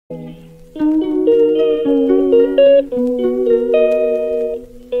She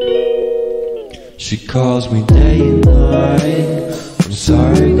calls me day and night. I'm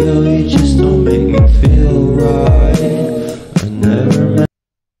sorry, girl, you just don't make me feel right. I never met.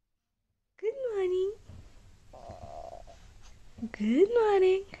 Good morning. Good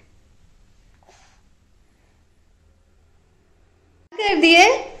morning. कर दिए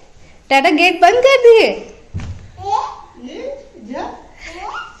Tata, gate बंद कर दिए।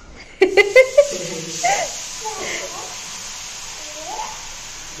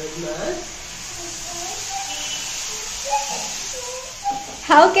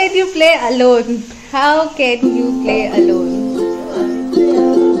 How can you play alone? How can you play alone?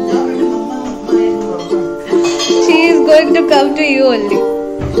 She is going to come to you only.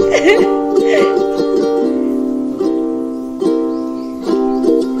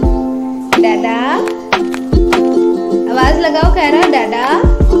 दादा, आवाज लगाओ कायरा। दादा,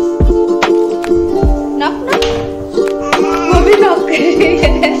 knock knock. वो भी नॉक कर रही है।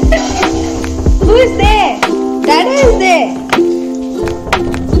 Who is there? Dada is there.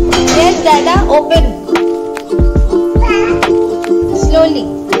 Yes, Dada, open. Slowly,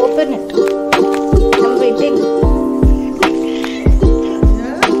 open it. I'm waiting.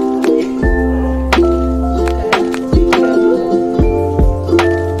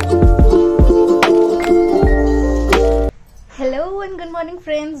 Hello and good morning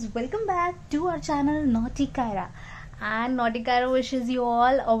friends, welcome back to our channel Naughty Kaira. And Naughty Kaira wishes you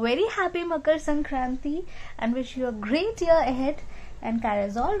all a very happy Makar Sankranti and wish you a great year ahead. And Kaira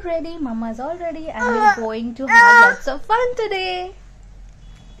is all ready, Mama is all ready, and we're going to have lots of fun today.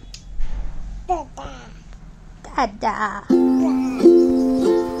 Dada.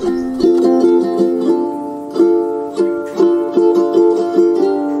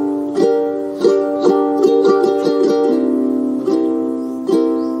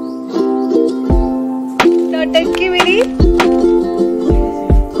 टंकी मेरी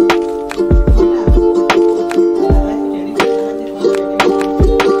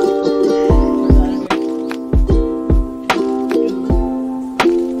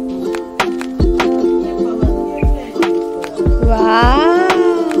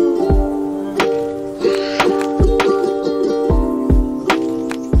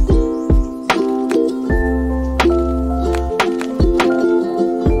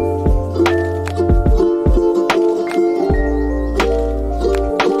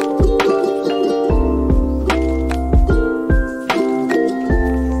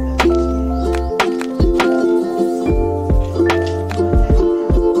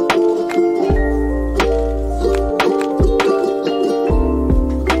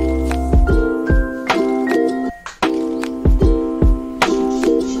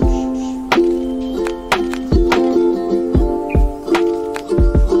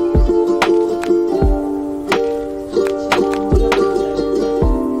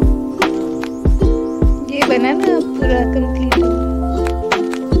बना ना पूरा complete.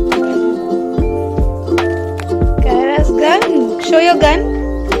 Kaira's gun. Show your gun.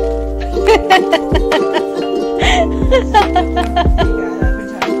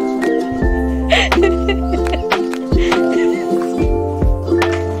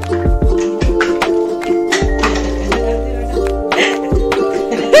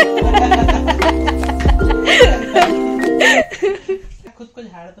 खुद को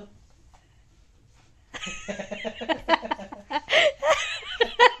झाड़ दो।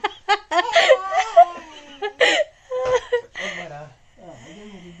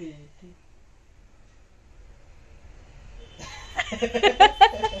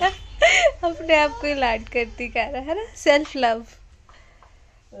 अपने आप को ही लाड करती कायरा, है ना? Self love.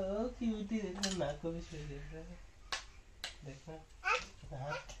 क्यूटी, देखना नाक को भी छुए देख रहा है, देखना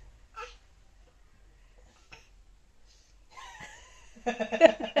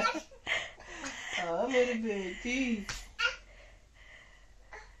मेरी बेटी,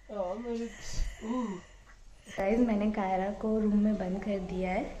 मेरी। गाइस, मैंने कायरा को रूम में बंद कर दिया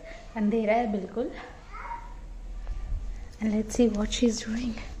है, अंधेरा है बिल्कुल। And let's see what she's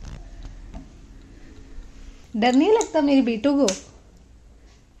doing. डर नहीं लगता मेरी बेटू को?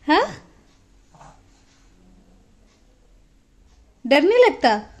 हाँ? डर नहीं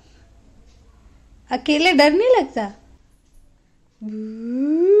लगता? अकेले डर नहीं लगता?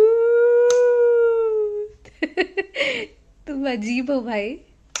 तुम अजीब हो भाई।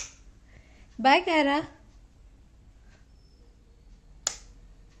 बाय कायरा।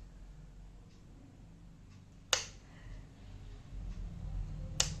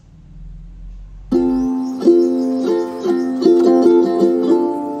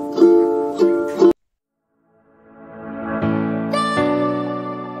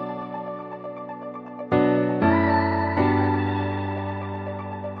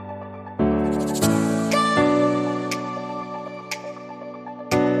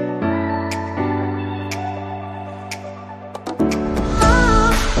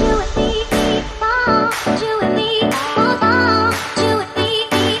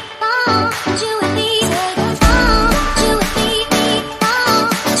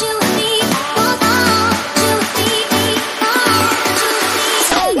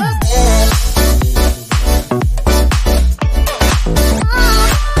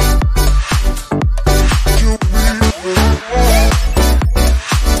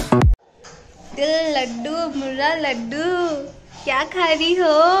 खा रही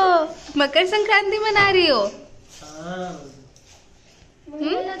हो? मकर संक्रांति मना रही हो?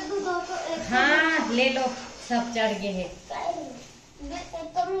 हाँ ले लो, सब चढ़ गए हैं।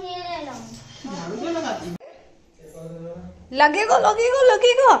 लगेगा लगेगा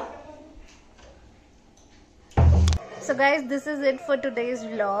लगेगा। So guys, this is it for today's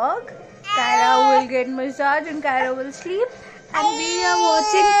vlog. Kaira will get massage and Kaira will sleep, and we are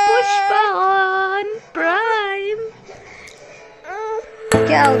watching Pushpa on Prime.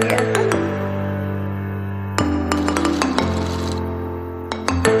 क्या हो गया?